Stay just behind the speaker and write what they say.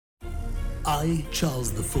I,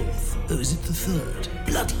 Charles IV, is it the third?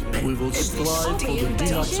 Bloody pen. We will strive for the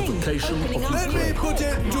denazification of Ukraine. Let me put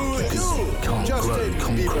it to you, Justin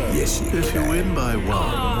Bieber. Yes, if you win by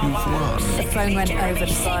one, you've won. The phone went over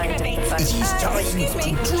the side of the phone. It is time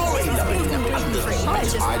to join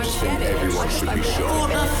I just think everyone should be sure.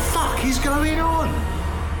 What the fuck is going on?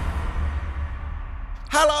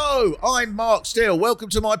 Hello, I'm Mark Steele. Welcome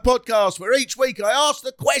to my podcast where each week I ask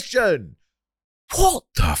the question, what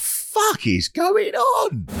the fuck is going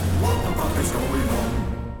on?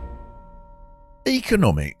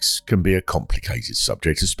 Economics can be a complicated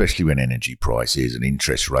subject, especially when energy prices and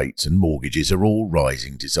interest rates and mortgages are all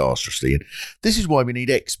rising disastrously. And this is why we need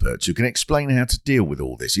experts who can explain how to deal with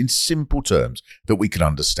all this in simple terms that we can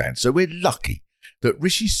understand. So we're lucky that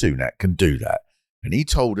Rishi Sunak can do that. And he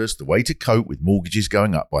told us the way to cope with mortgages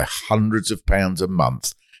going up by hundreds of pounds a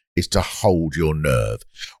month is to hold your nerve.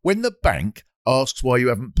 When the bank asks why you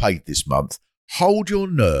haven't paid this month, hold your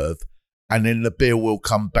nerve and then the bill will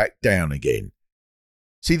come back down again.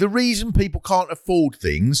 See, the reason people can't afford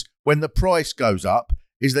things when the price goes up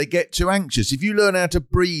is they get too anxious. If you learn how to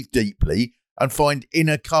breathe deeply and find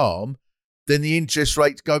inner calm, then the interest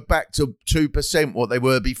rates go back to 2% what they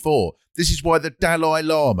were before. This is why the Dalai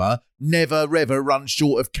Lama never ever runs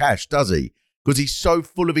short of cash, does he? Because he's so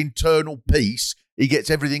full of internal peace, he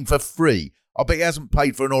gets everything for free. I bet he hasn't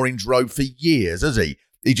paid for an orange robe for years, has he?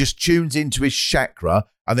 He just tunes into his chakra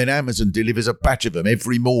and then Amazon delivers a batch of them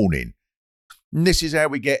every morning. And this is how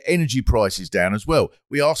we get energy prices down as well.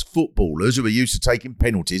 We ask footballers who are used to taking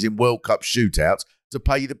penalties in World Cup shootouts to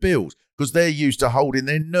pay the bills because they're used to holding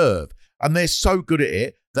their nerve. And they're so good at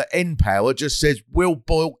it that npower just says, we'll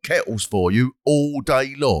boil kettles for you all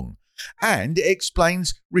day long. And it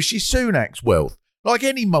explains Rishi Sunak's wealth. Like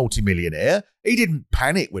any multimillionaire, he didn't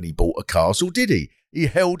panic when he bought a castle, did he? He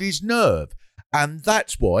held his nerve. And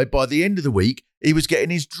that's why by the end of the week, he was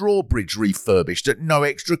getting his drawbridge refurbished at no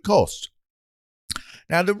extra cost.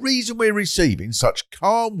 Now, the reason we're receiving such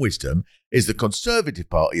calm wisdom is the Conservative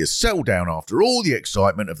Party has settled down after all the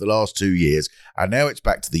excitement of the last 2 years, and now it's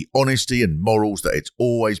back to the honesty and morals that it's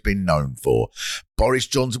always been known for. Boris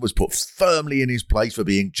Johnson was put firmly in his place for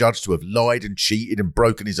being judged to have lied and cheated and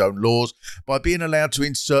broken his own laws by being allowed to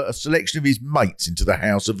insert a selection of his mates into the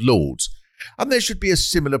House of Lords. And there should be a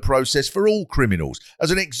similar process for all criminals,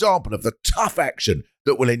 as an example of the tough action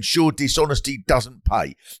that will ensure dishonesty doesn't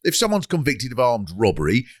pay. If someone's convicted of armed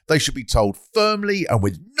robbery, they should be told firmly and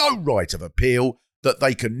with no right of appeal that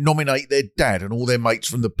they can nominate their dad and all their mates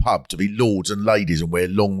from the pub to be lords and ladies and wear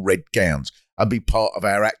long red gowns and be part of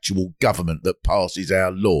our actual government that passes our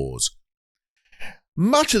laws.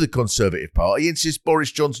 Much of the Conservative Party insists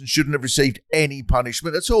Boris Johnson shouldn't have received any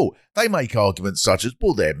punishment at all. They make arguments such as,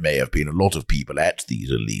 well, there may have been a lot of people at these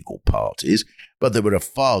illegal parties, but there were a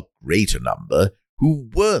far greater number who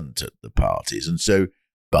weren't at the parties. And so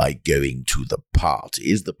by going to the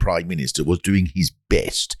parties, the Prime Minister was doing his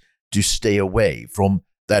best to stay away from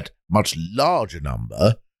that much larger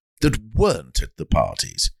number that weren't at the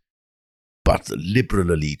parties. But the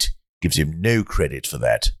Liberal elite gives him no credit for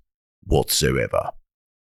that whatsoever.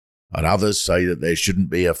 And others say that there shouldn't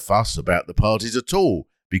be a fuss about the parties at all,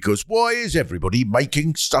 because why is everybody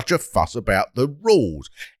making such a fuss about the rules?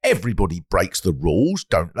 Everybody breaks the rules,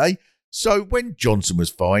 don't they? So when Johnson was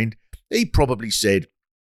fined, he probably said,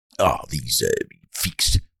 these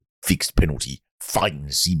fixed penalty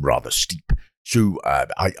fines seem rather steep, so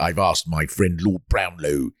I've asked my friend Lord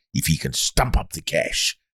Brownlow if he can stump up the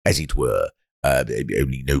cash, as it were.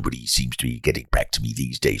 Only nobody seems to be getting back to me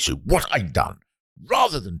these days, so what I've done,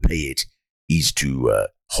 rather than pay it, is to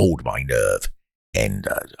hold my nerve, and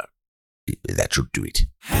that should do it.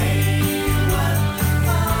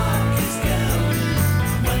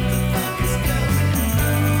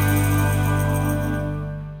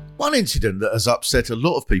 One incident that has upset a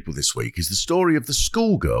lot of people this week is the story of the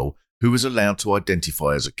schoolgirl who was allowed to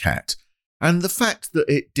identify as a cat. And the fact that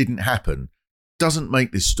it didn't happen doesn't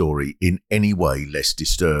make this story in any way less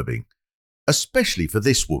disturbing, especially for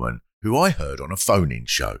this woman who I heard on a phone-in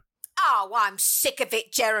show. Oh, I'm sick of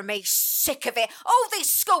it, Jeremy, sick of it. All these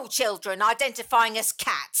school children identifying as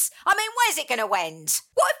cats. I mean, where's it going to end?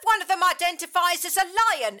 What if one of them identifies as a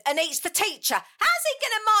lion and eats the teacher? How's he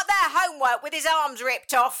going to mark their homework with his arms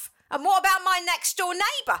ripped off? And what about my next-door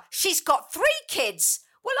neighbour? She's got 3 kids.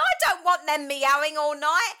 Well, I don't want them meowing all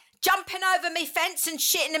night, jumping over me fence and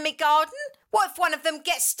shitting in me garden. What if one of them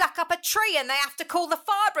gets stuck up a tree and they have to call the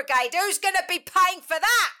fire brigade? Who's going to be paying for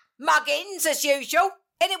that? Muggins, as usual.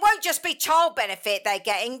 And it won't just be child benefit they're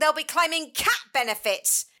getting, they'll be claiming cat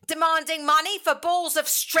benefits, demanding money for balls of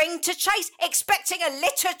string to chase, expecting a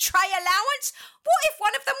litter tray allowance. What if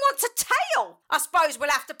one of them wants a suppose we'll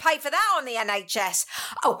have to pay for that on the NHS.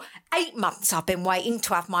 Oh, 8 months I've been waiting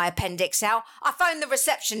to have my appendix out. I phoned the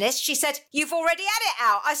receptionist. She said, you've already had it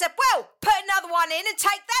out. I said, well, put another one in and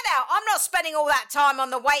take that out. I'm not spending all that time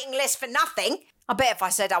on the waiting list for nothing. I bet if I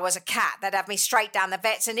said I was a cat, they'd have me straight down the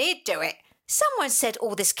vets and he'd do it. Someone said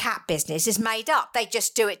all this cat business is made up. They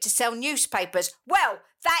just do it to sell newspapers. Well,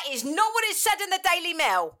 that is not what it said in the Daily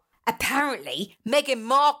Mail. Apparently, Meghan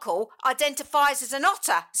Markle identifies as an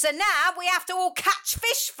otter, so now we have to all catch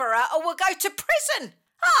fish for her or we'll go to prison.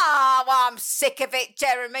 Oh, I'm sick of it,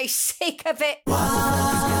 Jeremy, sick of it. What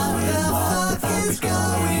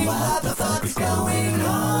the fuck is going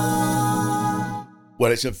on?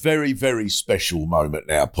 Well, it's a very, very special moment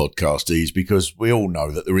now, podcastees, because we all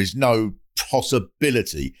know that there is no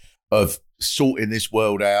possibility of sorting this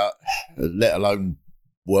world out, let alone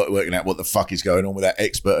working out what the fuck is going on without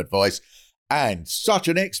expert advice. And such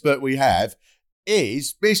an expert we have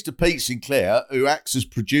is Mr. Pete Sinclair, who acts as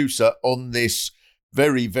producer on this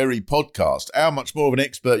very, very podcast. How much more of an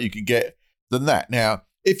expert you can get than that? Now,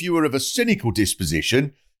 if you were of a cynical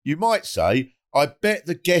disposition, you might say, I bet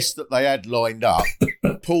the guest that they had lined up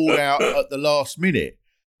pulled out at the last minute.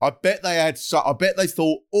 I bet they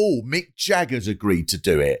thought, oh, Mick Jagger's agreed to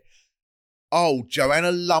do it. Oh,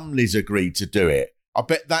 Joanna Lumley's agreed to do it. I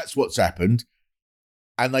bet that's what's happened.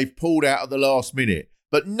 And they've pulled out at the last minute.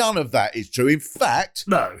 But none of that is true. In fact,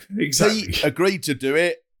 no, exactly. He agreed to do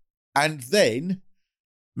it. And then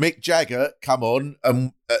Mick Jagger come on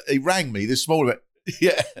and he rang me this morning.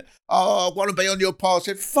 Yeah. Oh, I want to be on your part. I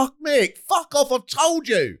said, fuck Mick, fuck off. I've told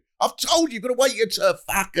you. You've got to wait your turn.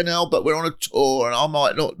 Fucking hell, but we're on a tour and I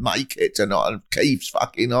might not make it tonight. And Keith's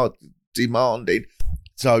fucking demanding.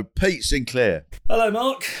 So, Pete Sinclair. Hello,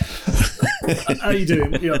 Mark. How you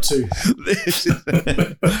doing? What are you up to?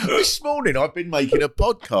 This morning I've been making a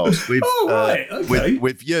podcast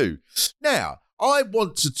with you. Now, I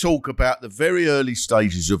want to talk about the very early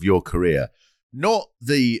stages of your career, not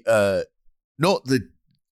the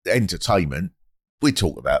entertainment. We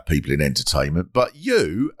talk about people in entertainment, but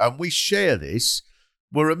you, and we share this,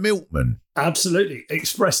 were a milkman. Absolutely.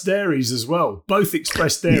 Express Dairies as well. Both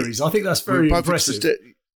Express Dairies. Yeah. I think that's very impressive.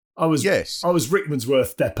 I was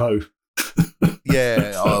Rickmansworth Depot.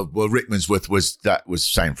 Yeah. Well, Rickmansworth was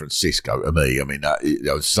San Francisco to me. I mean, that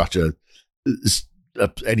was such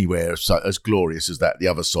anywhere as glorious as that. The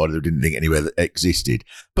other side of it didn't think anywhere that existed.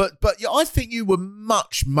 But yeah, I think you were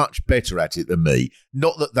much, much better at it than me.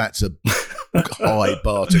 Not that that's a high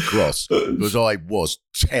bar to cross, because I was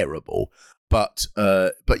terrible. But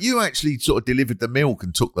you actually sort of delivered the milk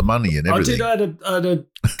and took the money and everything. I had a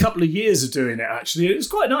couple of years of doing it, actually. It was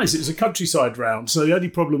quite nice. It was a countryside round. So the only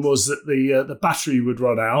problem was that the battery would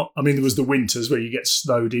run out. I mean, there was the winters where you get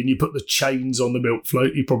snowed in. You put the chains on the milk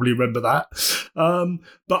float. You probably remember that.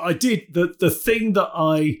 But I did the thing that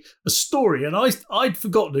a story, and I'd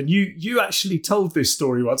forgotten, and you actually told this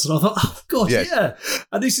story once, and I thought, oh, God, yes. Yeah.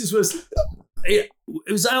 And this was... It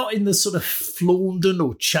was out in the sort of Flaundon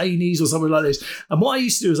or Cheneys or something like this. And what I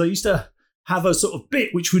used to do is I used to have a sort of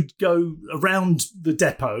bit which would go around the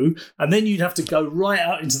depot, and then you'd have to go right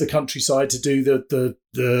out into the countryside to do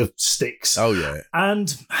the sticks. Oh, yeah.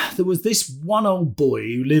 And there was this one old boy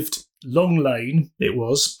who lived Long Lane, it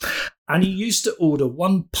was, and he used to order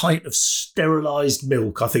 1 pint of sterilised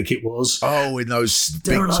milk, I think it was. Oh, in those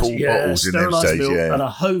big tall bottles in those days, milk, yeah. And a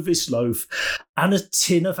Hovis loaf and a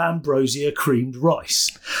tin of Ambrosia creamed rice.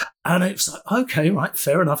 And it was like, okay, right,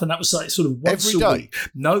 fair enough. And that was like sort of once every day. Week.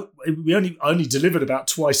 No, we only delivered about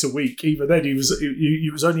twice a week. Even then, it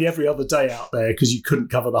was only every other day out there because you couldn't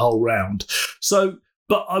cover the whole round. So,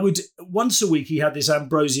 but I would, once a week, he had this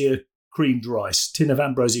Ambrosia creamed rice, tin of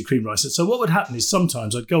Ambrosia creamed rice. And so what would happen is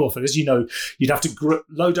sometimes I'd go off, and as you know, you'd have to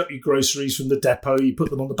load up your groceries from the depot, you put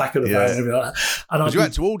them on the back of the van and everything like that. And you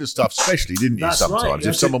had to order stuff specially, didn't you, sometimes? Right.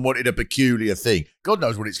 If someone wanted a peculiar thing. God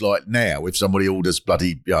knows what it's like now if somebody orders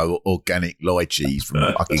bloody organic lychees from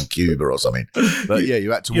fucking Cuba or something. But yeah,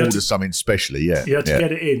 you had to order something specially, yeah. You had to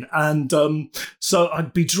get it in. And so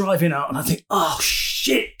I'd be driving out and I'd think, oh,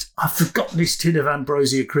 shit, I've forgotten this tin of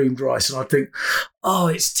Ambrosia creamed rice. And I'd think, oh,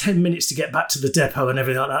 it's 10 minutes to get back to the depot and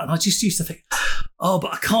everything like that. And I just used to think, oh,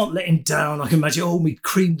 but I can't let him down. I can imagine, my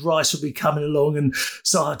creamed rice will be coming along. And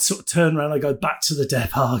so I'd sort of turn around, I'd go back to the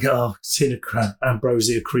depot, I'd go, tin of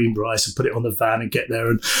Ambrosia creamed rice and put it on the van and get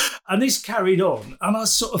there. And this carried on. And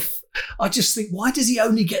I just think, why does he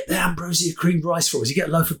only get the Ambrosia creamed rice for? Does he get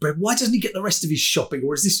a loaf of bread? Why doesn't he get the rest of his shopping?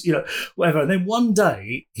 Or is this, whatever? And then one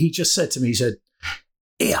day he just said to me, he said,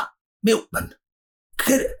 here, milkman,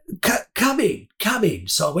 come in.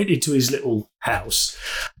 So I went into his little house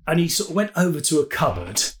and he sort of went over to a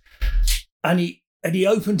cupboard and he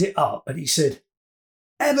opened it up and he said,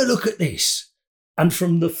 ever look at this? And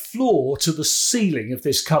from the floor to the ceiling of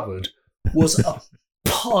this cupboard was a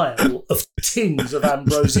pile of tins of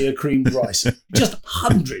Ambrosia creamed rice, just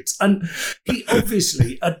hundreds. And he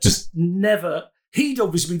obviously had just never... He'd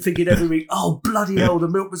obviously been thinking every week, oh, bloody hell, the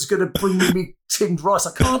milkman's going to bring me tinned rice.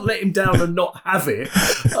 I can't let him down and not have it.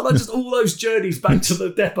 And I just, all those journeys back to the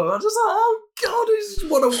depot, I just like, oh, God,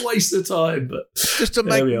 what a waste of time. But just a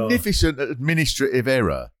magnificent administrative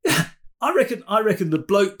error. I reckon the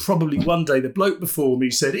bloke probably one day, the bloke before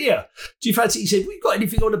me said, here, do you fancy, he said, we've got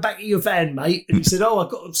anything on the back of your van, mate? And he said, oh,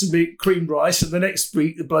 I've got some creamed rice. And the next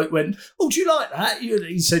week, the bloke went, oh, do you like that?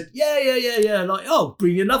 He said, yeah. Like, oh,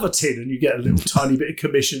 bring you another tin and you get a little tiny bit of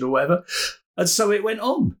commission or whatever. And so it went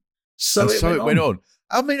on. So it went on.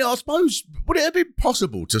 I mean, I suppose, would it have been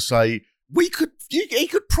possible to say, he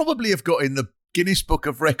could probably have got in the Guinness Book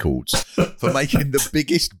of Records for making the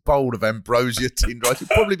biggest bowl of Ambrosia tinned rice. He'd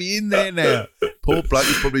probably be in there now. Poor bloke,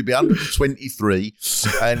 he'd probably be 123.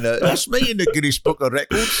 And that's me in the Guinness Book of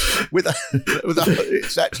Records.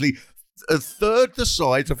 It's actually a third the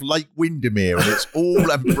size of Lake Windermere, and it's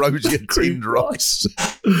all Ambrosia tinned rice.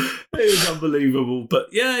 It was unbelievable. But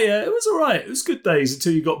yeah, it was all right. It was good days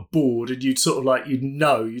until you got bored and you'd sort of like,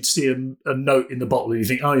 you'd see a note in the bottle and you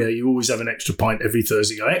think, oh yeah, you always have an extra pint every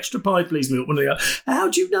Thursday. You go, extra pint, please, milkman. And you go, how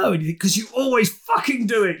do you know? And you think, because you always fucking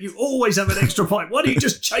do it. You always have an extra pint. Why don't you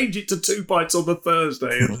just change it to 2 pints on the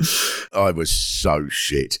Thursday? I was so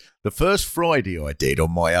shit. The first Friday I did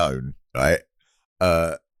on my own, right?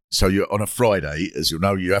 So you're on a Friday, as you'll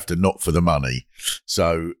know, you have to knock for the money.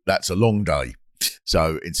 So that's a long day.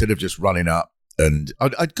 So instead of just running up and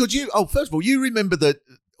first of all, you remember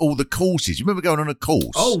all the courses? You remember going on a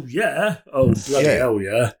course? Oh yeah. Oh bloody hell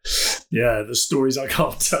yeah. Yeah, the stories I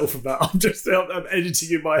can't tell from that. I'm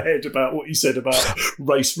editing in my head about what you said about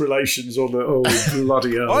race relations on the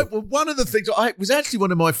bloody hell. One of the things was actually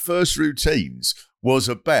one of my first routines was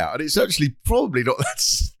about, and it's actually probably not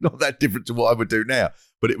that different to what I would do now.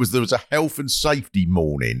 But there was a health and safety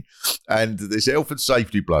morning, and this health and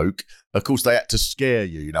safety bloke, of course, they had to scare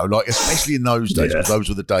you, like especially in those days, because those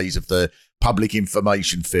were the days of the public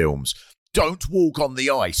information films. Don't walk on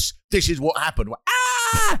the ice. This is what happened.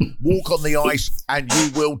 Walk on the ice and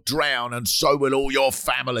you will drown, and so will all your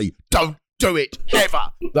family. Don't do it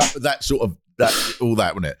ever. That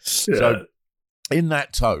wasn't it? Yeah. So in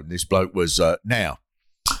that tone, this bloke was, now,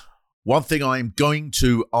 one thing I am going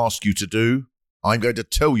to ask you to do, I'm going to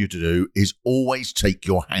tell you to do, is always take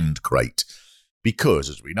your hand crate. Because,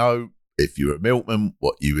 as we know, if you're a milkman,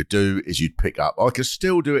 what you would do is you'd pick up, I can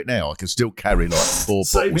still do it now, I can still carry like 4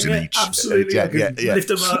 bottles in each. Absolutely, lift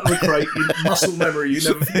them out of the crate, muscle memory, you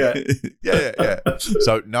never forget. Yeah.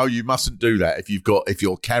 So, no, you mustn't do that. If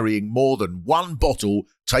you're carrying more than 1 bottle,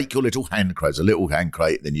 take your little hand crate. It's a little hand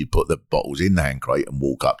crate, then you put the bottles in the hand crate and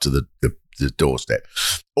walk up to the doorstep.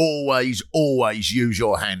 Always use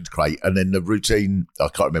your hand crate. And then the routine, I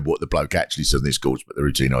can't remember what the bloke actually said in this course, but the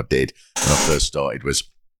routine I did when I first started was,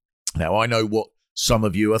 now I know what some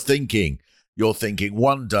of you are thinking. You're thinking,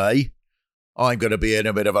 one day I'm going to be in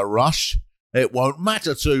a bit of a rush. It won't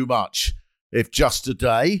matter too much if just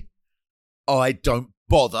today I don't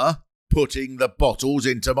bother putting the bottles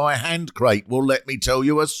into my hand crate. Well, let me tell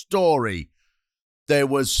you a story. There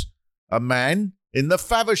was a man in the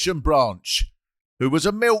Faversham branch who was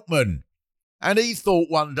a milkman, and he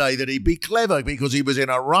thought one day that he'd be clever because he was in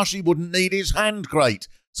a rush, he wouldn't need his hand crate.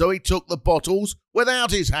 So he took the bottles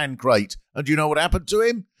without his hand crate. And do you know what happened to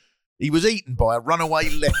him? He was eaten by a runaway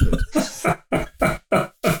leopard.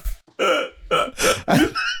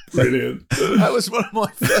 Brilliant. That was one of my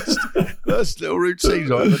first little routines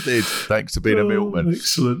I ever did, thanks to being a milkman.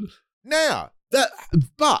 Excellent. Now,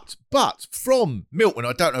 but from milkman,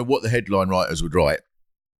 I don't know what the headline writers would write.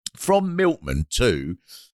 From milkman to,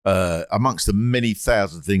 amongst the many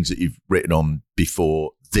thousand things that you've written on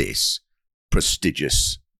before this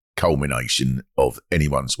prestigious culmination of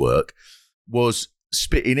anyone's work, was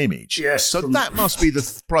Spitting Image. Yes. So that must be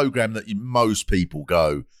the programme that most people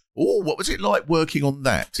go, oh, what was it like working on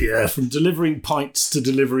that? Yeah, from delivering pints to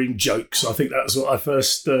delivering jokes. I think that's what I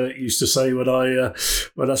first used to say when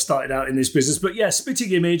I started out in this business. But yeah,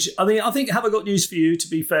 Spitting Image. I think Have I Got News for You, to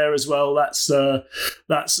be fair as well. That's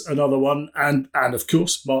another one. And of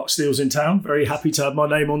course, Mark Steele's in Town. Very happy to have my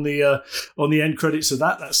name on the end credits of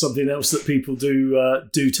that. That's something else that people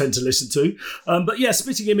do tend to listen to. But yeah,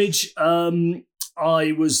 Spitting Image.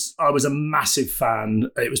 I was a massive fan.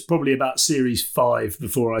 It was probably about series 5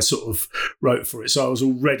 before I sort of wrote for it. So I was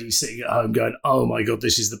already sitting at home going, oh my God,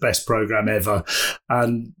 this is the best programme ever.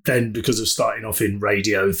 And then because of starting off in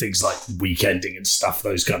radio, things like Weekending and stuff,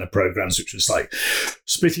 those kind of programmes, which was like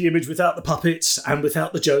Spitting Image without the puppets and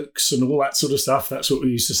without the jokes and all that sort of stuff. That's what we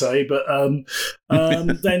used to say. But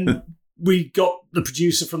then we got the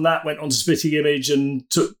producer from that, went on to Spitting Image and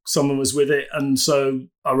took Someone Was With It. And so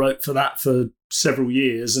I wrote for that for several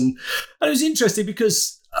years. And it was interesting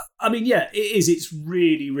because, I mean, yeah, it is. It's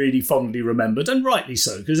really, really fondly remembered, and rightly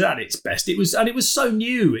so, because at its best, it was so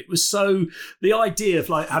new. It was so, the idea of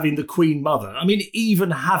like having the Queen Mother. I mean,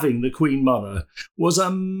 even having the Queen Mother was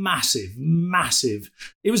a massive, massive.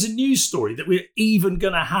 It was a news story that we're even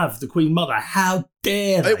going to have the Queen Mother. How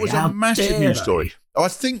dare they? It was a massive news story. I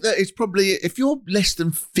think that it's probably, if you're less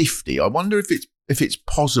than 50, I wonder if it's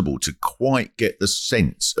possible to quite get the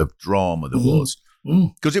sense of drama there was.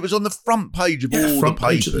 Because it was on the front page of all the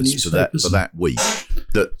papers for that week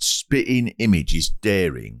that Spitting Image is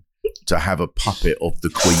daring to have a puppet of the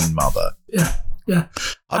Queen Mother. Yeah.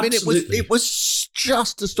 I mean, it was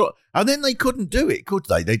just a story. And then they couldn't do it, could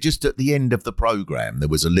they? They just, at the end of the programme, there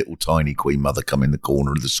was a little tiny Queen Mother come in the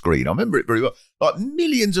corner of the screen. I remember it very well. Like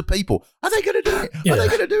millions of people. Are they going to do it? Yeah. Are they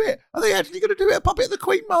going to do it? Are they actually going to do it? A puppet of the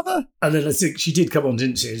Queen Mother? And then I think she did come on,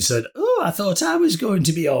 didn't she? And said, oh, I thought I was going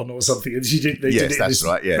to be on or something. And she did. They did it in this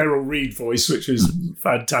Beryl Reid voice, which was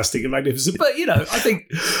fantastic and magnificent. But, you know, I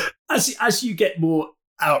think as you get more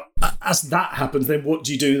out, as that happens, then what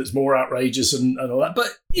do you do that's more outrageous and all that? But,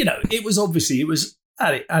 you know, it was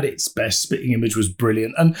at its best. Spitting Image was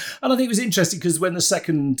brilliant. And I think it was interesting because when the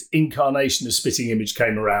second incarnation of Spitting Image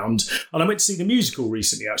came around, and I went to see the musical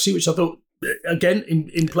recently, actually, which I thought, again,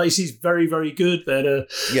 in places, very, very good.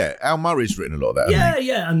 Al Murray's written a lot of that.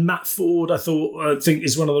 Yeah. And Matt Ford, I think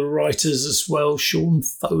is one of the writers as well. Sean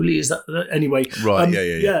Foley, is that? Anyway. Right,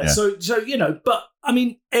 yeah. So, you know, but I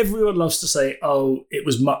mean, everyone loves to say, oh, it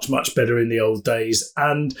was much, much better in the old days.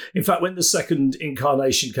 And in fact, when the second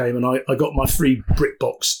incarnation came and I got my free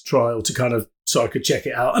BritBox trial to kind of, so I could check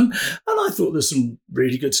it out. And I thought there's some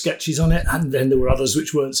really good sketches on it. And then there were others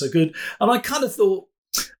which weren't so good. And I kind of thought,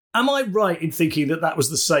 am I right in thinking that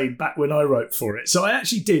was the same back when I wrote for it? So I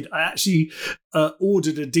actually did. I actually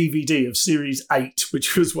ordered a DVD of Series 8,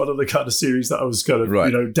 which was one of the kind of series that I was kind of,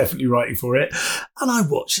 you know, definitely writing for it. And I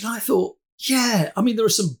watched and I thought, yeah, I mean, there are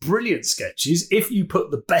some brilliant sketches. If you put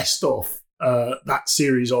the best of that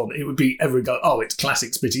series on, it would be everyone go, oh, it's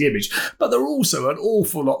classic Spitting Image. But there are also an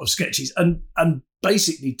awful lot of sketches and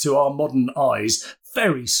basically to our modern eyes,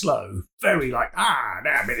 very slow, very like,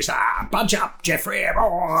 now, Minister, bunch up, Jeffrey, you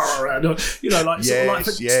know, like sort of like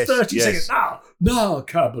for 30 seconds, now,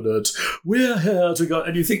 Cabinet, we're here to go,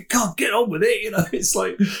 and you think, God, get on with it, you know, it's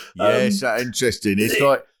like... Yes, that's interesting. It's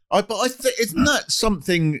like, but I think, isn't that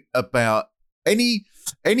something about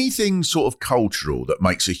anything sort of cultural that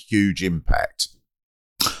makes a huge impact?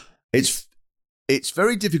 It's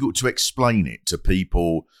very difficult to explain it to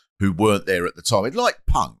people who weren't there at the time. It's like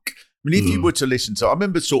punk. I mean, if you were to listen to, I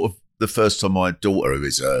remember sort of the first time my daughter, who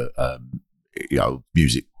is a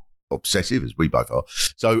music obsessive, as we both are.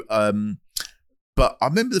 So, but I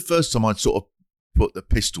remember the first time I'd sort of put the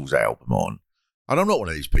Pistols album on, and I'm not one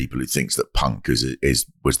of these people who thinks that punk was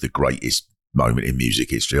the greatest moment in music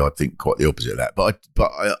history. I think quite the opposite of that. But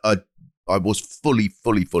I was fully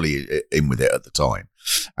in with it at the time.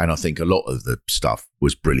 And I think a lot of the stuff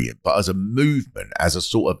was brilliant. But as a movement, as a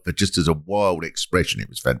sort of, just as a wild expression, it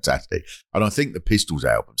was fantastic. And I think the Pistols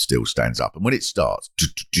album still stands up. And when it starts,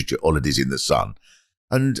 Holidays in the Sun,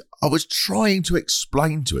 and I was trying to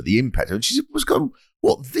explain to her the impact. And she was going,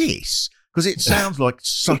 what, this? Because it sounds like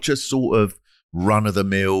such a sort of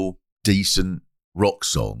run-of-the-mill, decent rock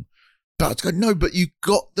song. But I go, no, but you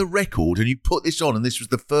got the record and you put this on and this was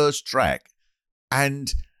the first track.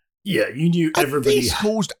 And... yeah, you knew everybody... this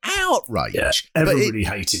caused outrage. Yeah, everybody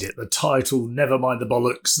hated it. The title, Never Mind the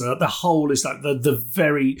Bollocks, the whole is like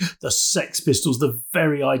the Sex Pistols, the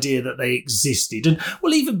very idea that they existed. And,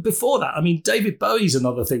 well, even before that, I mean, David Bowie's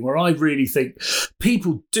another thing where I really think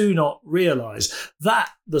people do not realise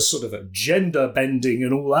that the sort of a gender bending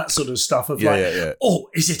and all that sort of stuff of oh,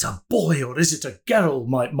 is it a boy or is it a girl?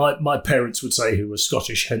 My parents would say, who were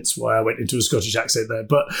Scottish, hence why I went into a Scottish accent there.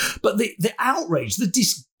 But the outrage, the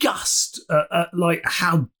disgust, like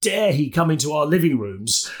how dare he come into our living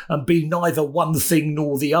rooms and be neither one thing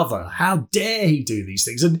nor the other? How dare he do these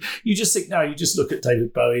things? And you just think, no, you just look at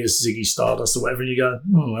David Bowie as Ziggy Stardust or whatever, and you go,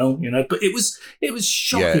 oh well, you know. But it was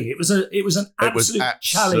shocking. Yeah. It was an absolute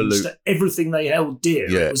challenge to everything they held dear.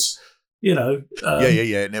 Yeah. It was, you know.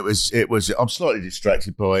 And it was. I'm slightly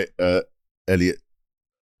distracted by Elliot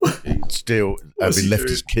Still having left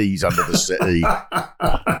his keys under the settee.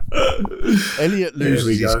 Elliot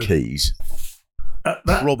loses his keys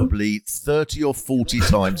probably 30 or 40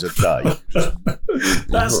 times a day.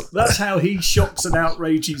 That's how he shocks and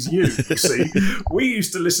outrages you see. We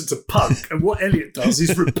used to listen to punk, and what Elliot does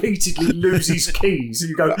is repeatedly lose his keys,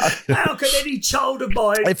 and you go, how can any child of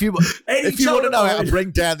mine, if you want to know how to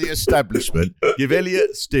bring down the establishment, give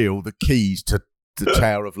Elliot Steele the keys to the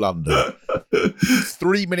Tower of London.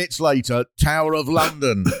 3 minutes later, Tower of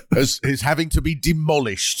London is having to be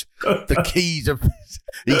demolished. The keys of,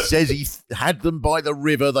 he says he had them by the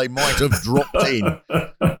river, they might have dropped in.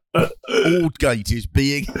 Aldgate is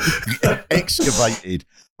being excavated.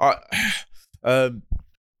 Have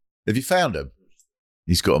you found them?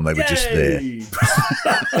 He's got them, they were just there.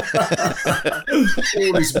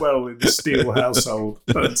 All is well in the Steele household.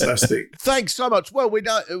 Fantastic. Thanks so much. Well, we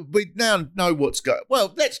now know what's going.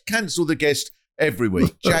 Well, let's cancel the guest every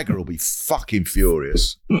week. Jagger will be fucking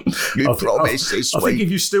furious. You promise this week. I think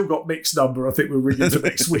if you've still got Mick's number, I think we'll ring you for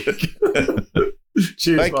next week.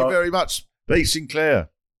 Cheers, Thank Mark. you very much. Pete Sinclair.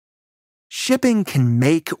 Shipping can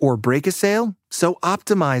make or break a sale, so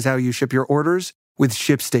optimize how you ship your orders with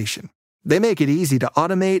ShipStation. They make it easy to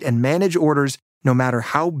automate and manage orders no matter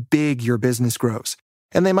how big your business grows.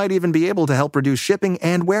 And they might even be able to help reduce shipping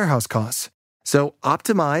and warehouse costs. So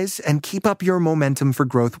optimize and keep up your momentum for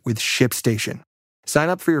growth with ShipStation. Sign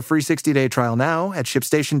up for your free 60-day trial now at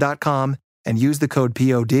ShipStation.com and use the code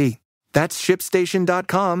POD. That's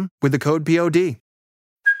ShipStation.com with the code POD.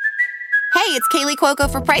 Hey, it's Kaylee Cuoco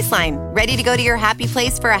for Priceline. Ready to go to your happy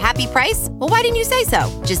place for a happy price? Well, why didn't you say so?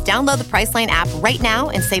 Just download the Priceline app right now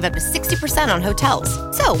and save up to 60% on hotels.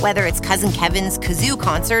 So whether it's Cousin Kevin's Kazoo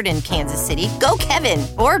Concert in Kansas City, go Kevin,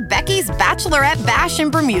 or Becky's Bachelorette Bash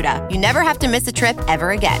in Bermuda, you never have to miss a trip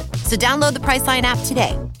ever again. So download the Priceline app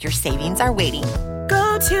today. Your savings are waiting.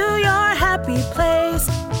 Go to your happy place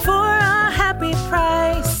for a happy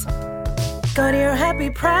price. Go to your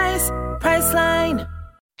happy price, Priceline.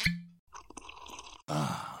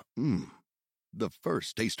 The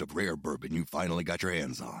first taste of rare bourbon you finally got your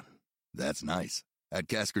hands on. That's nice. At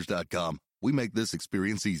Caskers.com, we make this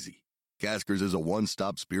experience easy. Caskers is a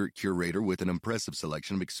one-stop spirit curator with an impressive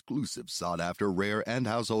selection of exclusive, sought-after, rare, and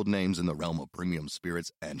household names in the realm of premium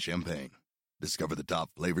spirits and champagne. Discover the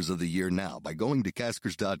top flavors of the year now by going to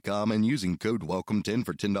Caskers.com and using code WELCOME10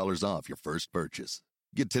 for $10 off your first purchase.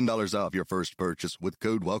 Get $10 off your first purchase with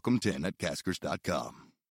code WELCOME10 at Caskers.com.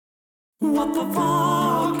 What the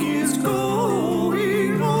fuck is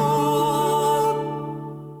going on?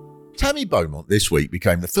 Tammy Beaumont this week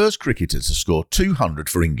became the first cricketer to score 200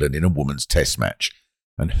 for England in a women's test match.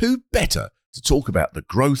 And who better to talk about the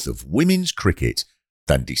growth of women's cricket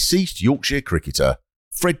than deceased Yorkshire cricketer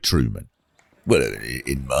Fred Trueman? Well,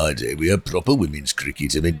 in my day, we had proper women's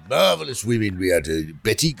cricket. I mean, marvellous women. We had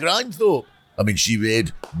Betty Grimethorpe. I mean, she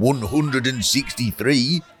made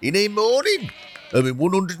 163 in a morning. I mean,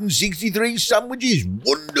 163 sandwiches.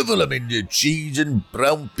 Wonderful. I mean, the cheese and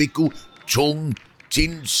brown pickle, tongue,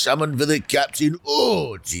 tinned salmon for the captain.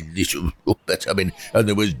 Oh, delicious. I mean, and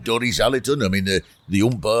there was Doris Allerton. I mean, the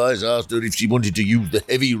umpires asked her if she wanted to use the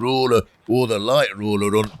heavy roller or the light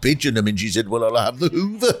roller on pitch. And I mean, she said, well, I'll have the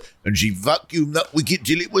Hoover. And she vacuumed that wicket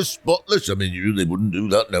till it was spotless. I mean, they wouldn't do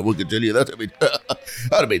that now, I can tell you that.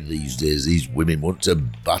 I mean, these days, these women want to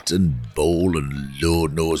bat and bowl and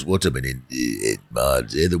Lord knows what. I mean, in my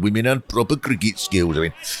day, the women had proper cricket skills. I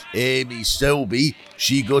mean, Amy Selby,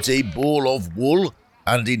 she got a ball of wool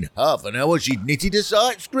and in half an hour she'd knitted a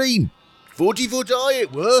sight screen. 40 foot high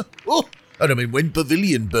it were. Oh, and I mean, when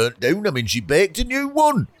Pavilion burnt down, I mean, she baked a new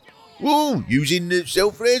one. Oh, using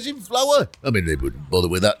self-raising flour. I mean, they wouldn't bother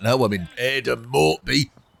with that now. I mean, Ada Mortby.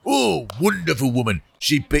 Oh, wonderful woman.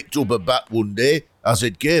 She picked up a bat one day. I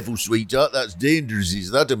said, careful, sweetheart, that's dangerous,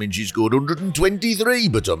 is that? I mean, she scored 123,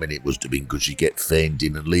 but I mean, it must have been because she kept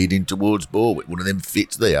fainting and leading towards Borwick, one of them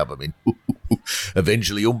fits they have, I mean.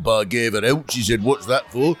 Eventually, umpire gave her out. She said, what's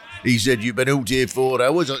that for? He said, you've been out here 4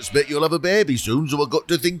 hours. I expect you'll have a baby soon, so I got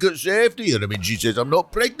to think of safety. And I mean, she says, I'm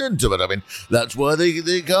not pregnant. But I mean, that's why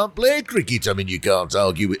they can't play cricket. I mean, you can't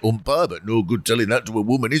argue with umpire, but no good telling that to a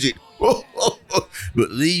woman, is it?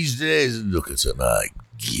 But these days, look at her, my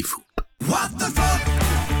give up. What the fuck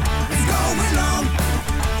is going on?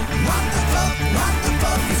 What the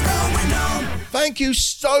fuck is going on? Thank you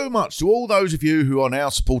so much to all those of you who are now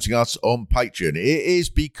supporting us on Patreon. It is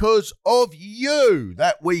because of you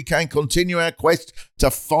that we can continue our quest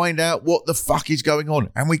to find out what the fuck is going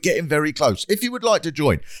on. And we're getting very close. If you would like to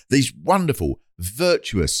join these wonderful,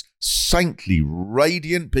 virtuous, saintly,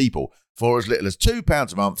 radiant people for as little as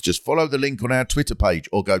 £2 a month, just follow the link on our Twitter page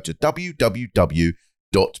or go to www.patreon.com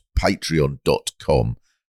www.patreon.com,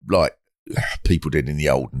 like people did in the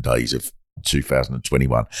olden days of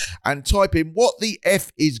 2021, and type in what the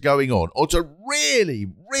F is going on, or to really,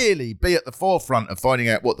 really be at the forefront of finding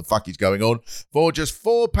out what the fuck is going on. For just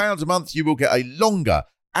 £4 a month, you will get a longer,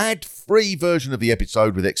 ad-free version of the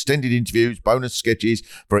episode with extended interviews, bonus sketches.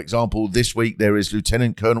 For example, this week there is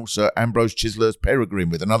Lieutenant Colonel Sir Ambrose Chisler's Peregrine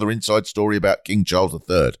with another inside story about King Charles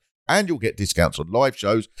III. And you'll get discounts on live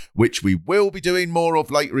shows, which we will be doing more of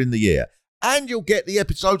later in the year. And you'll get the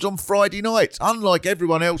episodes on Friday nights, unlike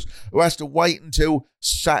everyone else who has to wait until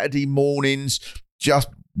Saturday mornings, just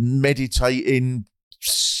meditating,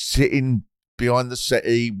 sitting behind the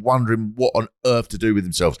settee, wondering what on earth to do with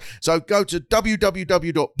themselves. So go to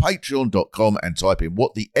www.patreon.com and type in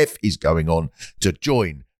what the F is going on to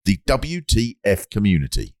join the WTF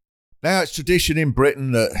community. Now, it's tradition in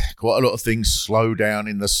Britain that quite a lot of things slow down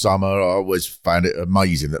in the summer. I always found it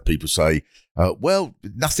amazing that people say, well,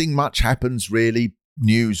 nothing much happens really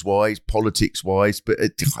news-wise, politics-wise, but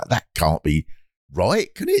that can't be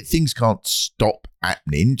right, can it? Things can't stop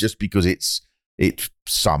happening just because it's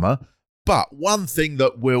summer. But one thing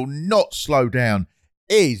that will not slow down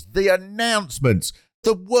is the announcements.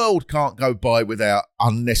 The world can't go by without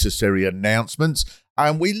unnecessary announcements.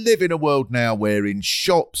 And we live in a world now where in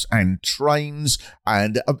shops and trains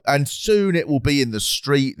and soon it will be in the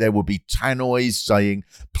street, there will be tannoys saying,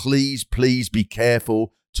 please, please be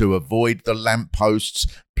careful to avoid the lampposts.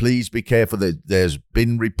 Please be careful. There's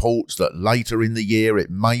been reports that later in the year it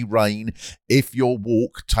may rain. If your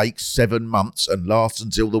walk takes 7 months and lasts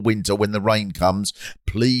until the winter when the rain comes,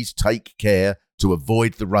 please take care to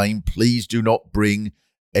avoid the rain. Please do not bring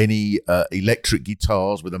any electric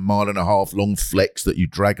guitars with 1.5 miles long flex that you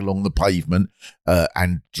drag along the pavement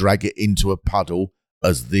and drag it into a puddle,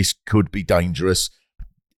 as this could be dangerous.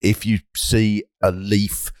 If you see a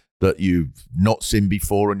leaf that you've not seen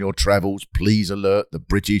before on your travels, please alert the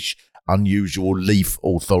British Unusual Leaf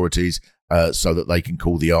Authorities so that they can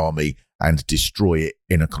call the army and destroy it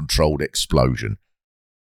in a controlled explosion.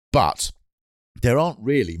 But there aren't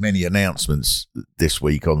really many announcements this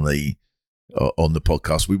week on the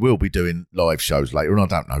podcast. We will be doing live shows later, and I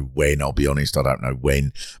don't know when, I'll be honest, I don't know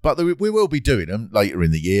when, but we will be doing them later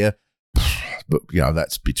in the year. But, you know,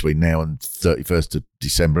 that's between now and 31st of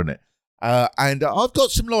December, isn't it? And I've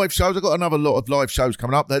got some live shows. I've got another lot of live shows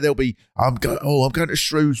coming up. There'll be, I'm going to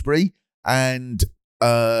Shrewsbury and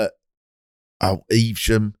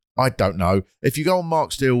Evesham. I don't know. If you go on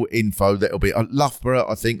Mark Steele info, there'll be Loughborough,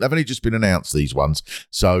 I think. They've only just been announced, these ones.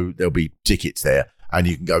 So there'll be tickets there, and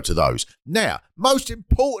you can go to those. Now, most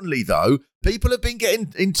importantly, though, people have been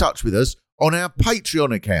getting in touch with us on our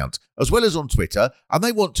Patreon account, as well as on Twitter, and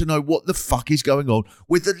they want to know what the fuck is going on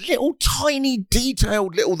with the little tiny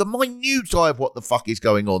detailed the minute eye of what the fuck is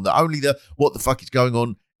going on, that only the what the fuck is going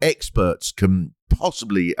on experts can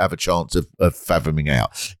possibly have a chance of fathoming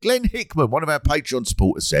out. Glenn Hickman, one of our Patreon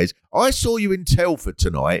supporters, says, I saw you in Telford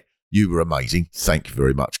tonight. You were amazing. Thank you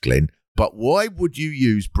very much, Glenn. But why would you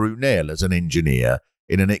use Brunel as an engineer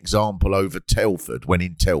in an example over Telford when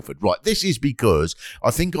in Telford? Right, this is because I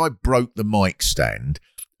think I broke the mic stand,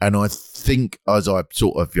 and I think as I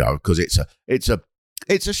sort of, because it's a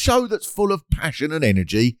show that's full of passion and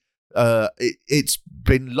energy. It's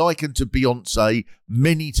been likened to Beyonce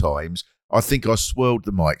many times. I think I swirled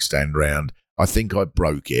the mic stand round. I think I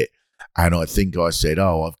broke it. And I think I said,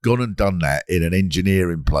 I've gone and done that in an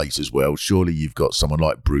engineering place as well. Surely you've got someone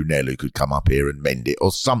like Brunel who could come up here and mend it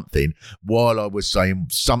or something, while I was saying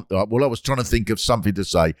something. Well, I was trying to think of something to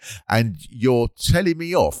say. And you're telling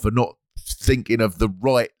me off for not thinking of the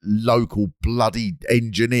right local bloody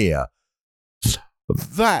engineer.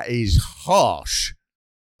 That is harsh,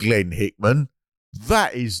 Glenn Hickman.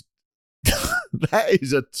 That is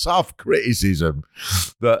a tough criticism.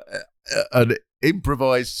 That an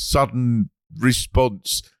improvised sudden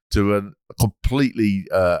response to a completely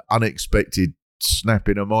unexpected snap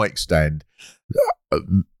in a mic stand.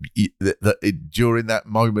 During that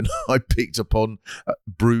moment, I picked upon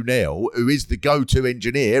Brunel, who is the go-to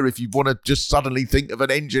engineer. If you want to just suddenly think of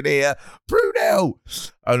an engineer, Brunel.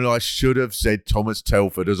 And I should have said Thomas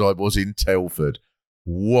Telford, as I was in Telford.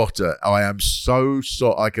 I am so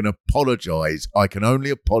sorry. I can apologise. I can only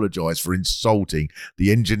apologise for insulting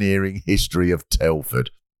the engineering history of Telford.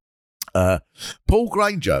 Paul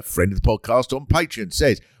Granger, friend of the podcast on Patreon,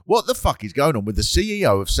 says, what the fuck is going on with the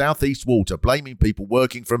CEO of South East Water blaming people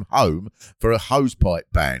working from home for a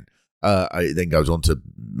hosepipe ban? It then goes on to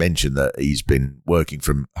mentioned that he's been working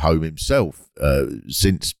from home himself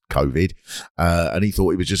since COVID, and he thought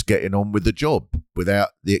he was just getting on with the job without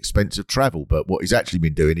the expense of travel. But what he's actually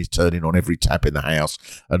been doing is turning on every tap in the house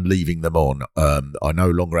and leaving them on. I no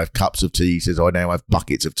longer have cups of tea. He says, I now have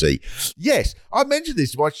buckets of tea. Yes, I mentioned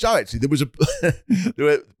this in my show, actually.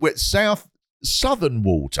 There was Southern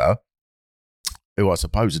Water, who I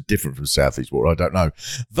suppose are different from South East Water, I don't know.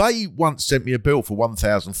 They once sent me a bill for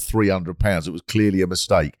 £1,300. It was clearly a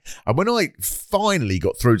mistake. And when I finally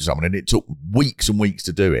got through to someone, and it took weeks and weeks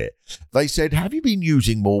to do it, they said, have you been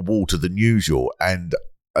using more water than usual? And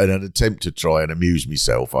in an attempt to try and amuse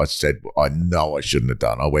myself, I said, I know I shouldn't have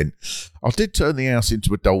done. I went, I did turn the house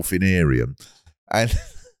into a dolphinarium. And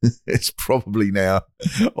it's probably now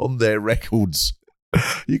on their records.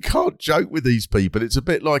 You can't joke with these people. It's a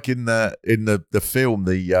bit like in the film,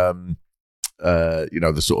 the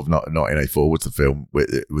sort of 1984 was the film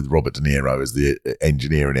with Robert De Niro as the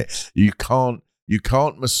engineer in it. You can't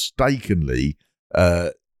mistakenly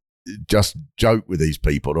just joke with these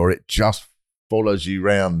people, or it just follows you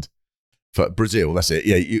round. For Brazil, that's it.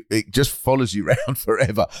 Yeah, it just follows you around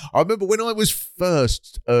forever. I remember when I was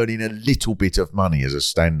first earning a little bit of money as a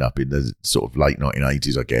stand-up in the sort of late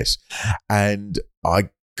 1980s, I guess, and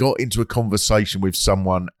I got into a conversation with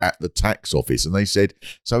someone at the tax office, and they said,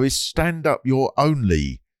 so is stand-up your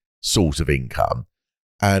only source of income?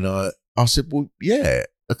 And I said, well, yeah,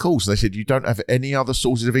 of course. And they said, you don't have any other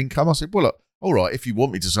sources of income? I said, well, look, all right, if you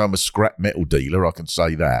want me to say I'm a scrap metal dealer, I can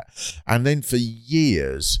say that. And then for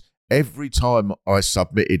years, every time I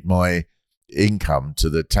submitted my income to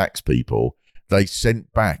the tax people, they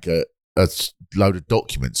sent back a load of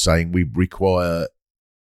documents saying we require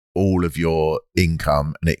all of your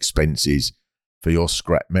income and expenses for your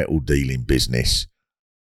scrap metal dealing business.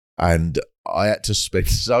 And I had to spend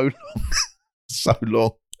so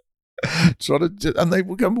long trying to, and they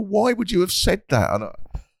were going, well, why would you have said that? And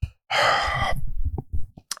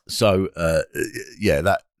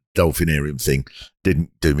that dolphinarium thing didn't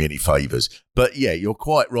do me any favours. But yeah, you're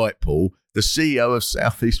quite right, Paul. The CEO of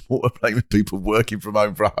South East Water blaming people working from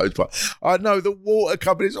home for a hose pipe. I know the water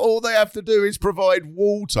companies, all they have to do is provide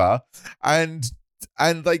water, and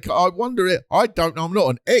they. I wonder, I don't know, I'm not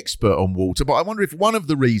an expert on water, but I wonder if one of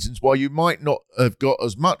the reasons why you might not have got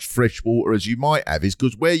as much fresh water as you might have is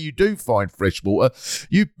because where you do find fresh water,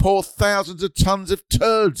 you pour thousands of tons of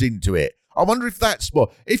turds into it. I wonder if that's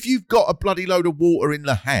what, if you've got a bloody load of water in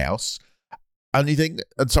the house and you think,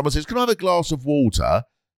 and someone says, can I have a glass of water?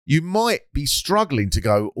 You might be struggling to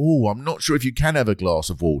go, oh, I'm not sure if you can have a glass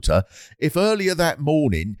of water. If earlier that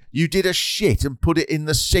morning you did a shit and put it in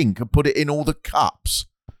the sink and put it in all the cups.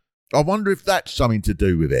 I wonder if that's something to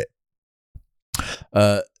do with it.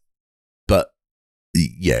 But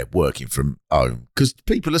yeah, working from home, because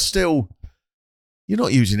people are still, you're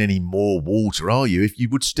not using any more water, are you? If you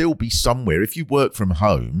would still be somewhere, if you work from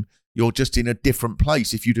home, you're just in a different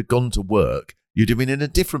place. If you'd have gone to work, you'd have been in a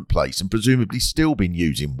different place and presumably still been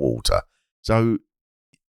using water. So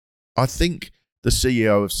I think the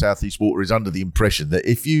CEO of South East Water is under the impression that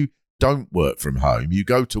if you don't work from home, you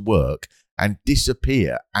go to work and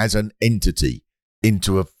disappear as an entity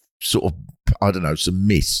into a sort of, I don't know, some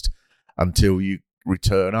mist until you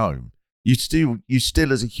return home. You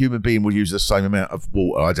still as a human being will use the same amount of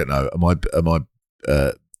water. I don't know. Am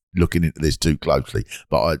I looking into this too closely?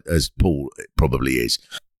 But as Paul probably is.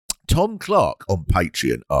 Tom Clark on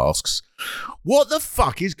Patreon asks, what the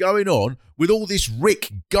fuck is going on with all this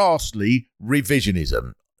Rick Ghastly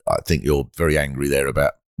revisionism? I think you're very angry there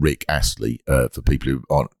about Rick Astley, for people who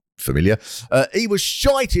aren't familiar. He was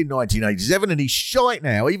shite in 1987 and he's shite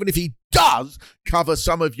now, even if he does cover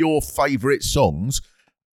some of your favourite songs.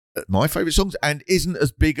 My favourite songs, and isn't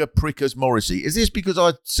as big a prick as Morrissey. Is this because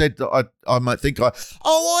I said that I might think I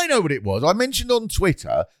know what it was. I mentioned on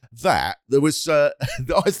Twitter that there was, I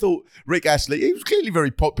thought Rick Astley, he was clearly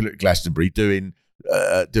very popular at Glastonbury doing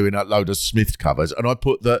a load of Smith covers, and I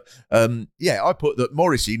put that,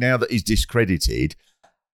 Morrissey, now that he's discredited,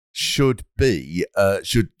 should be,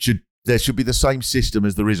 there should be the same system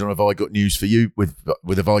as there is on Have I Got News For You with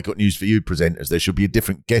Have I Got News For You presenters. There should be a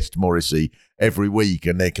different guest Morrissey every week,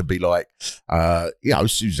 and there can be like,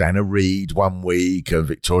 Susanna Reid one week, and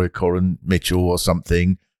Victoria Coren Mitchell or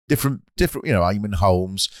something. Different, Eamon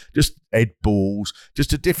Holmes, just Ed Balls,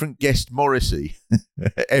 just a different guest Morrissey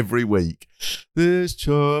every week. This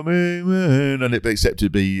charming man, and except to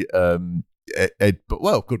be Ed, but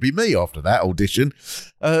well, could be me after that audition.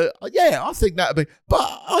 I think that'd be.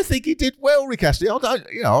 But I think he did well, Rick Astley. I'm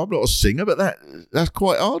not a singer, but that's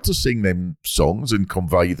quite hard to sing them songs and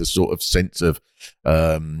convey the sort of sense of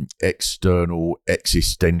external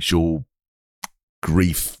existential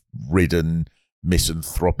grief-ridden,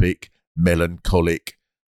 misanthropic, melancholic,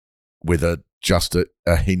 with just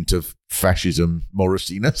a hint of fascism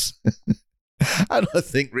Morrisiness. And I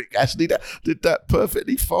think Rick Astley did that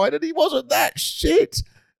perfectly fine, and he wasn't that shit.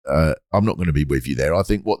 I'm not going to be with you there. I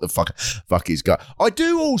think what the fuck is going. I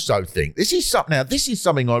do also think this is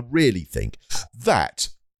something I really think that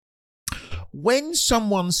when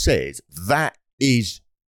someone says that is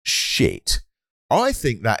shit, I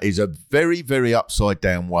think that is a very, very upside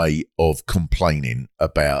down way of complaining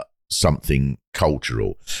about something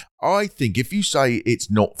cultural. I think if you say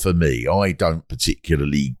it's not for me, I don't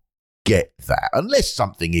particularly get that, unless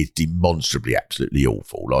something is demonstrably absolutely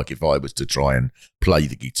awful. Like if I was to try and play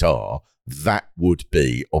the guitar, that would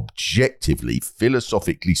be, objectively,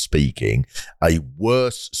 philosophically speaking, a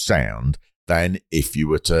worse sound than if you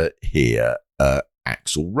were to hear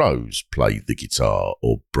Axl Rose play the guitar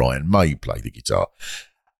or Brian May play the guitar.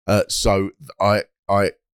 So I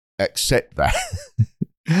accept that.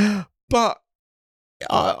 But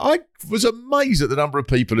I was amazed at the number of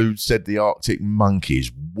people who said the Arctic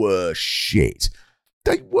Monkeys were shit.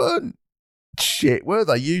 They weren't shit, were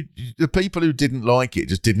they? The people who didn't like it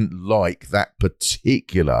just didn't like that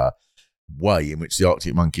particular way in which the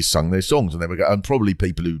Arctic Monkeys sung their songs, and they were and probably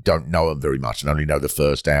people who don't know them very much and only know the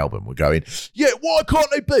first album were going, yeah, why can't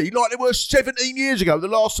they be like they were 17 years ago, the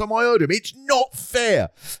last time I heard them? It's not fair.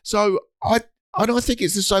 So I think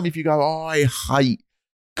it's the same if you go, I hate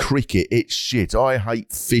cricket, it's shit. I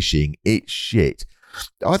hate fishing, it's shit.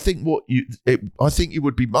 I think you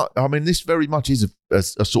would be. I mean, this very much is a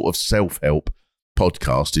sort of self-help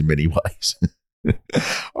podcast in many ways.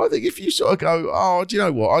 I think if you sort of go, oh, do you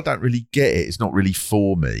know what? I don't really get it. It's not really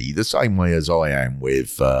for me. The same way as I am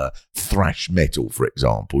with thrash metal, for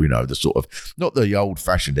example. You know, the sort of, not the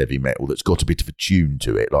old-fashioned heavy metal that's got a bit of a tune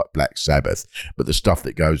to it, like Black Sabbath, but the stuff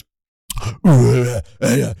that goes.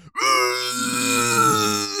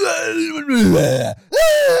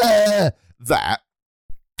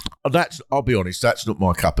 That's, I'll be honest, that's not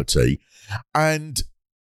my cup of tea. And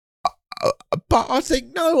but I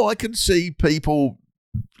think, no, I can see people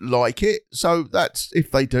like it. So that's,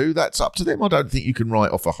 if they do, that's up to them. I don't think you can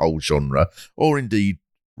write off a whole genre, or indeed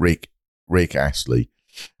Rick Astley.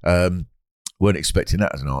 Weren't expecting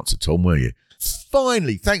that as an answer, Tom, were you?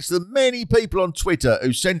 Finally, thanks to the many people on Twitter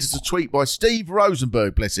who sent us a tweet by Steve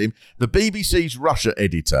Rosenberg, bless him, the BBC's Russia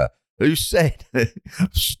editor, who said,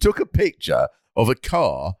 took a picture of a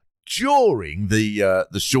car during the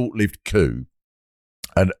short-lived coup,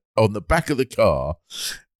 and on the back of the car,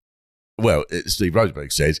 well, Steve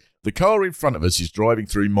Rosenberg says, the car in front of us is driving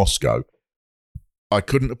through Moscow. I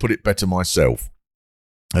couldn't have put it better myself.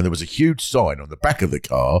 And there was a huge sign on the back of the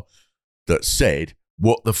car that said,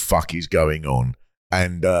 what the fuck is going on?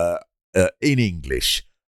 And in English,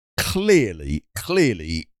 clearly,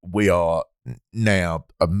 we are now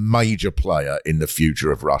a major player in the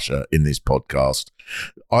future of Russia in this podcast.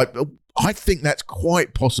 I think that's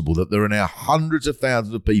quite possible that there are now hundreds of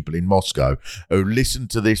thousands of people in Moscow who listen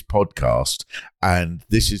to this podcast, and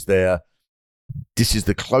this is the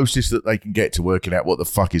closest that they can get to working out what the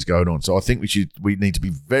fuck is going on. So I think we need to be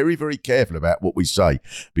very, very careful about what we say,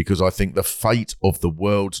 because I think the fate of the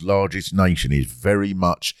world's largest nation is very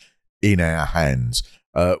much in our hands.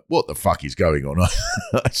 What the fuck is going on?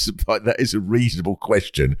 I suppose that is a reasonable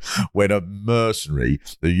question when a mercenary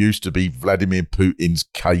who used to be Vladimir Putin's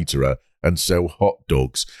caterer and sell hot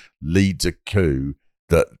dogs leads a coup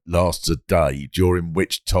that lasts a day, during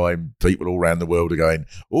which time people all around the world are going,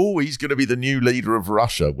 oh, he's going to be the new leader of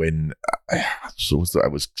Russia, when that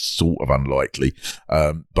was sort of unlikely.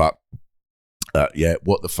 But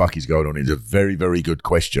what the fuck is going on is a very, very good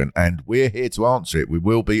question, and we're here to answer it. We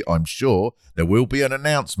will be, I'm sure, there will be an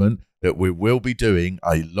announcement that we will be doing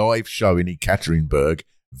a live show in Ekaterinburg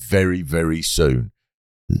very, very soon,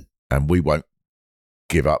 and we won't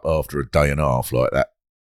give up after a day and a half like that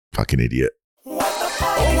fucking idiot. What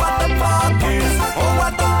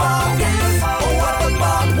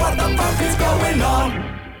the fuck is going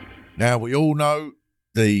on? Now, we all know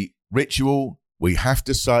the ritual. We have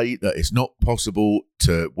to say that it's not possible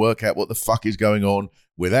to work out what the fuck is going on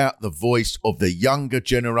without the voice of the younger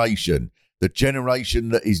generation, the generation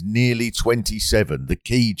that is nearly 27, the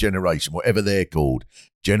key generation, whatever they're called,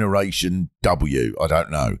 Generation W, I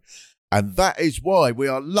don't know. And that is why we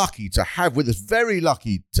are lucky to have with us, very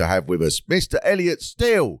lucky to have with us, Mr. Elliot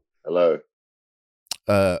Steele. Hello.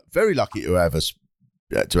 Very lucky to have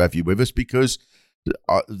you with us, because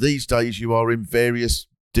these days you are in various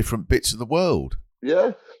different bits of the world. Yeah,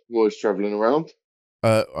 I'm always travelling around.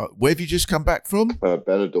 Where have you just come back from?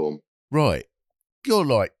 Benidorm. Right. You're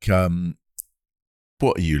like,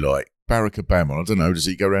 what are you like? Barack Obama? I don't know. Does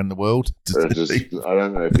he go around the world? I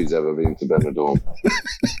don't know if he's ever been to Benidorm.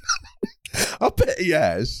 I bet he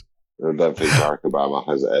has. I don't think Barack Obama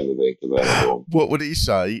has ever been to Benidorm. What would he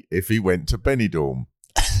say if he went to Benidorm?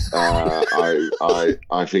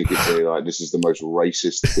 I think it'd be like, this is the most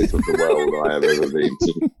racist bit of the world I have ever been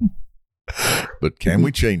to. But can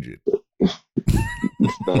we change it?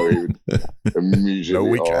 No, he would immediately No,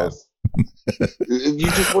 we can't.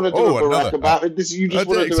 You just want to do a Barack Obama. You just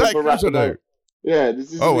want to do a Barack Obama. Yeah,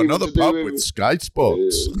 this isn't even another to do pub with Sky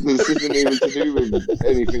Sports. This isn't even to do with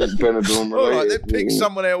anything Benidorm related. All right, then pick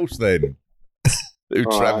someone else then who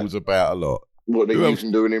travels about a lot. What, that you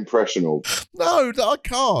can do an impression of? No, I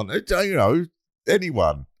can't. You know,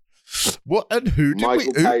 anyone. What and who did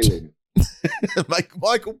Michael Palin.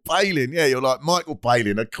 Michael Palin. Yeah, you're like Michael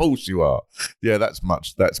Palin. Of course you are. Yeah, that's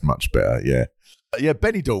much better. Yeah. Yeah,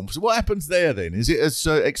 Benidorm. So what happens there then? Is it as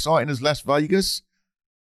exciting as Las Vegas?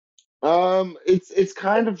 It's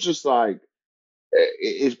kind of just like,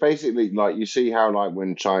 it's basically like, you see how like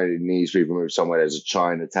when Chinese people move somewhere, there's a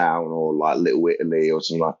Chinatown or like Little Italy or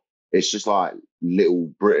something like. It's just like Little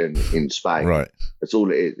Britain in Spain. Right. That's all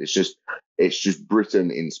it is. It's just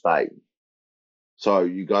Britain in Spain. So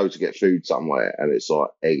you go to get food somewhere and it's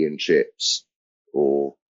like egg and chips,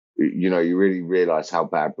 or, you know, you really realize how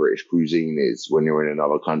bad British cuisine is when you're in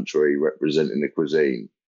another country representing the cuisine.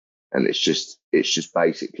 And it's just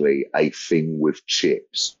basically a thing with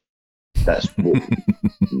chips. That's what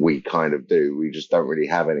we kind of do. We just don't really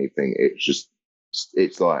have anything.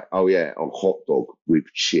 It's like, oh yeah, a hot dog with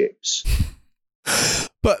chips.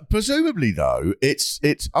 But presumably, though,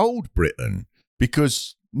 it's old Britain,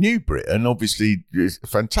 because New Britain obviously is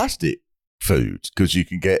fantastic food because you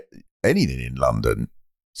can get anything in London.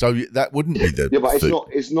 So that wouldn't be the but food.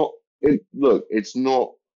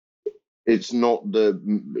 It's not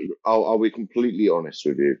the. I'll be completely honest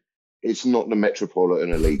with you. It's not the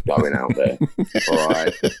metropolitan elite going out there. All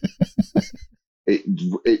right.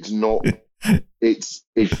 It's not. It's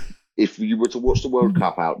if you were to watch the World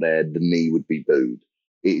Cup out there, the knee would be booed.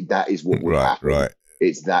 That is what would happen. Right.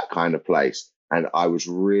 It's that kind of place, and I was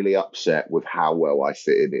really upset with how well I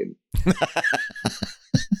fitted in.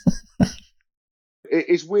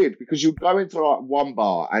 It's weird because you go into like one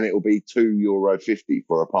bar and it'll be €2.50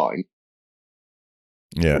 for a pint.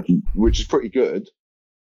 Yeah, which is pretty good.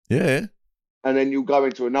 Yeah. And then you'll go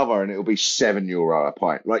into another and it'll be €7 a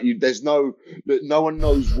pint. Like no one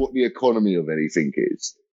knows what the economy of anything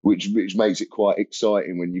is, which makes it quite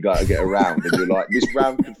exciting when you go to get around and you're like, this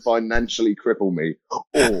round could financially cripple me,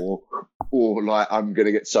 or like I'm going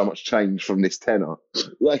to get so much change from this tenner.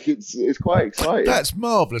 Like it's quite exciting. That's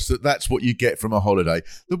marvellous that's what you get from a holiday.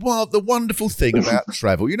 The wonderful thing about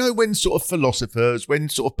travel, you know, when sort of philosophers, when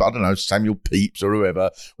sort of, I don't know, Samuel Pepys or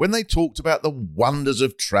whoever, when they talked about the wonders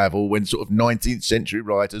of travel, when sort of 19th century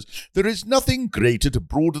writers, there is nothing greater to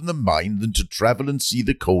broaden the mind than to travel and see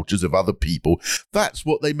the cultures of other people. That's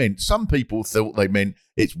what they meant. Some people thought they meant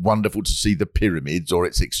it's wonderful to see the pyramids, or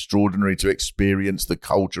it's extraordinary to experience the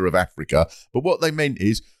culture of Africa. But what they meant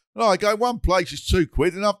is, I go one place is £2,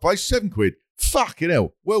 another place £7. Fucking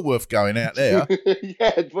hell, well worth going out there.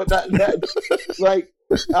 Yeah, but that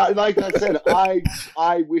like I said,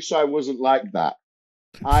 I wish I wasn't like that.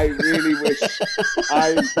 I really wish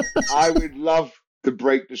I would love to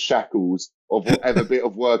break the shackles of whatever bit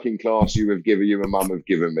of working class you and mum have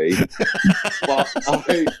given me. But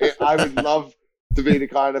I would love to be the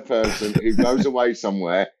kind of person who goes away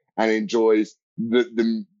somewhere and enjoys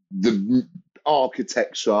the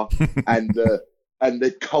architecture and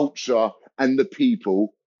the culture and the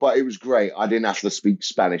people. But it was great. I didn't have to speak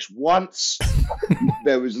Spanish once.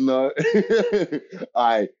 There was no.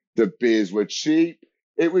 The beers were cheap.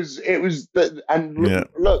 It was, and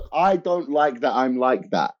look, I don't like that I'm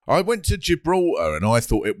like that. I went to Gibraltar and I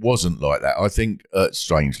thought it wasn't like that. I think,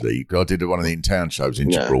 strangely, because I did one of the in-town shows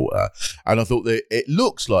in Gibraltar, and I thought that it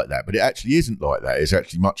looks like that, but it actually isn't like that. It's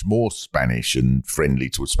actually much more Spanish and friendly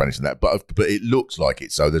towards Spanish than that, but it looks like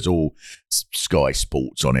it. So there's all Sky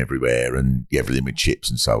Sports on everywhere and everything with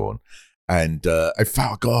chips and so on. And I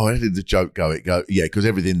felt, how did the joke go? Because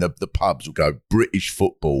everything, the pubs will go British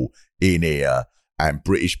football in here and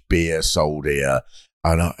British beer sold here.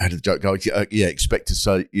 And I had a joke go, you expect to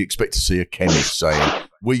see a chemist saying,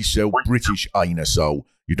 we sell British anusol.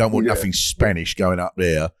 You don't want nothing Spanish going up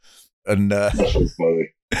there. And and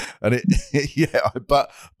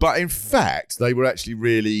but in fact, they were actually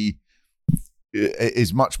really, it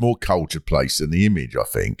is much more cultured place than the image, I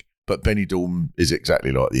think. But Benidorm is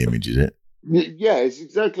exactly like the image, is it? Yeah, it's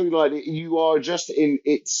exactly like it. You are just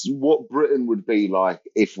it's what Britain would be like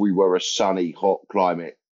if we were a sunny, hot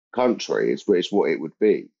climate country. It's what it would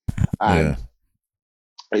be. And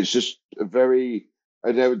it's just very.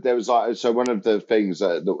 And there was like, so one of the things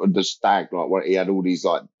the stag, like, he had all these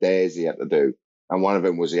like dares he had to do, and one of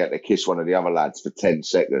them was he had to kiss one of the other lads for 10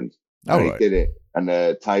 seconds. And he did it, and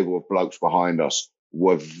the table of blokes behind us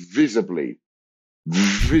were visibly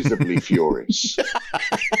furious,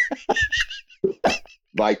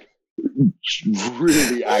 like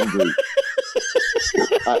really angry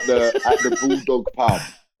at the Bulldog pub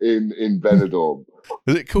in Benidorm.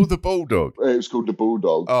 Was it called the Bulldog? It was called the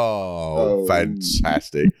Bulldog. Oh,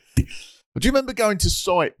 fantastic! Do you remember going to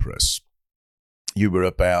Cyprus? You were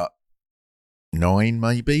about 9,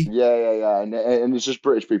 maybe. Yeah, and it's just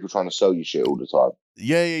British people trying to sell you shit all the time.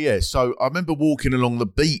 Yeah. So I remember walking along the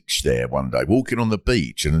beach there one day,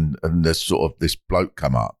 and there's sort of this bloke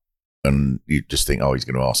come up, and you just think, oh, he's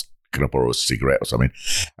going to ask, can I borrow a cigarette or something?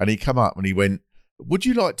 And he come up and he went, would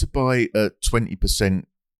you like to buy 20%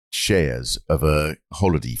 shares of a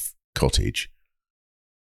holiday cottage?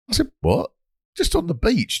 I said, what? Just on the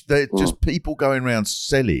beach. They're just people going around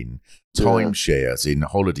selling timeshares in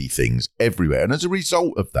holiday things everywhere. And as a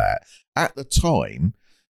result of that, at the time,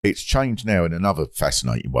 it's changed now in another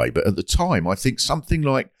fascinating way, but at the time, I think something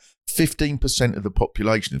like 15% of the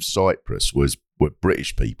population of Cyprus were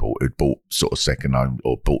British people who'd bought sort of second home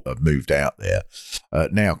or moved out there.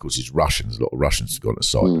 Now, of course, it's Russians. A lot of Russians have gone to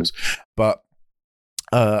Cyprus. But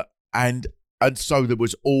and so there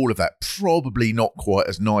was all of that, probably not quite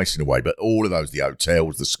as nice in a way, but all of those, the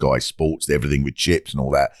hotels, the Sky Sports, everything with chips and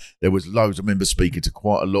all that. There was loads. I remember speaking to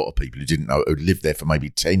quite a lot of people who didn't know, who'd lived there for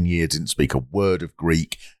maybe 10 years, didn't speak a word of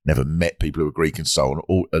Greek, never met people who were Greek and so on,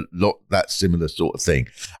 a lot that similar sort of thing.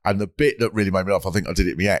 And the bit that really made me laugh, I think I did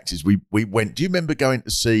it in the act, is we went, do you remember going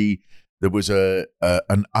to see, there was an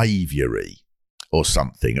aviary or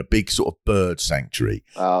something, a big sort of bird sanctuary.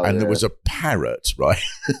 There was a parrot, right?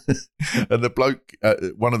 And the bloke,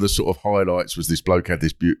 one of the sort of highlights was this bloke had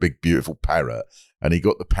this big, beautiful parrot, and he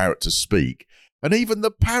got the parrot to speak. And even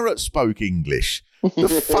the parrot spoke English. The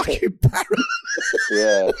fucking parrot.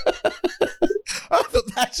 Yeah. I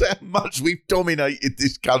thought that's how much we've dominated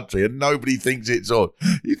this country, and nobody thinks it's on.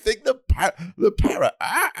 You think the parrot,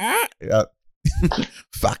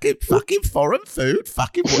 fucking foreign food,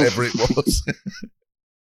 fucking whatever it was.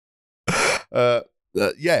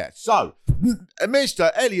 So,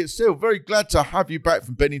 Mr. Elliot Steel, very glad to have you back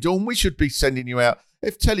from Benidorm. We should be sending you out.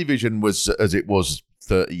 If television was as it was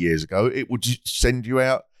 30 years ago, it would send you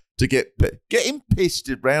out to get him pissed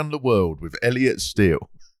around the world with Elliot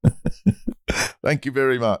Steel. Thank you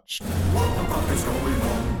very much.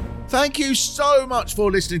 Thank you so much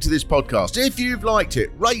for listening to this podcast. If you've liked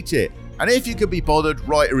it, rate it. And if you can be bothered,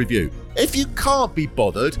 write a review. If you can't be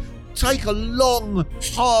bothered, take a long,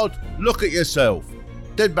 hard look at yourself.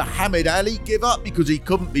 Did Muhammad Ali give up because he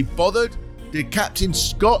couldn't be bothered? Did Captain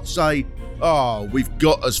Scott say, oh, we've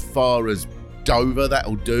got as far as Dover,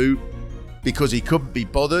 that'll do, because he couldn't be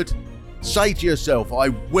bothered? Say to yourself, I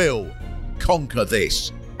will conquer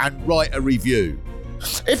this, and write a review.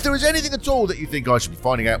 If there is anything at all that you think I should be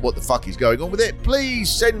finding out what the fuck is going on with it,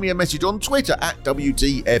 please send me a message on Twitter at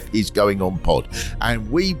WTFisGoingOnPod, and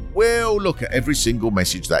we will look at every single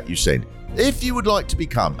message that you send. If you would like to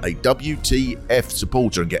become a WTF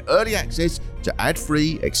supporter and get early access to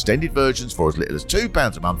ad-free extended versions for as little as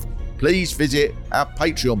 £2 a month, please visit our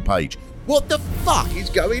Patreon page. What the fuck is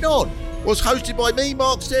going on? Was hosted by me,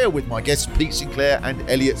 Mark Steele, with my guests Pete Sinclair and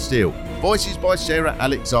Elliot Steel. Voices by Sarah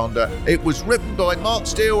Alexander. It was written by Mark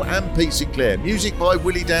Steele and Pete Sinclair. Music by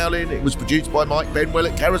Willie Dowling. It was produced by Mike Benwell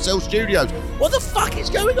at Carousel Studios. What the fuck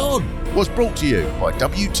is going on? Was brought to you by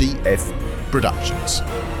WTF Productions.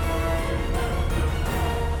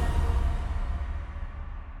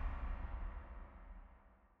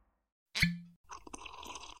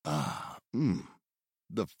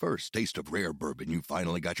 The first taste of rare bourbon you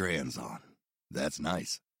finally got your hands on. That's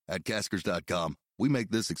nice. At Caskers.com, we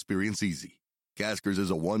make this experience easy. Caskers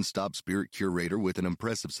is a one-stop spirit curator with an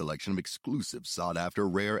impressive selection of exclusive, sought-after,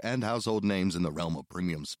 rare, and household names in the realm of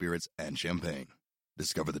premium spirits and champagne.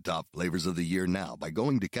 Discover the top flavors of the year now by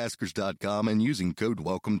going to Caskers.com and using code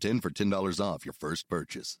WELCOME10 for $10 off your first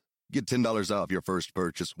purchase. Get $10 off your first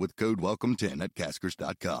purchase with code WELCOME10 at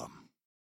Caskers.com.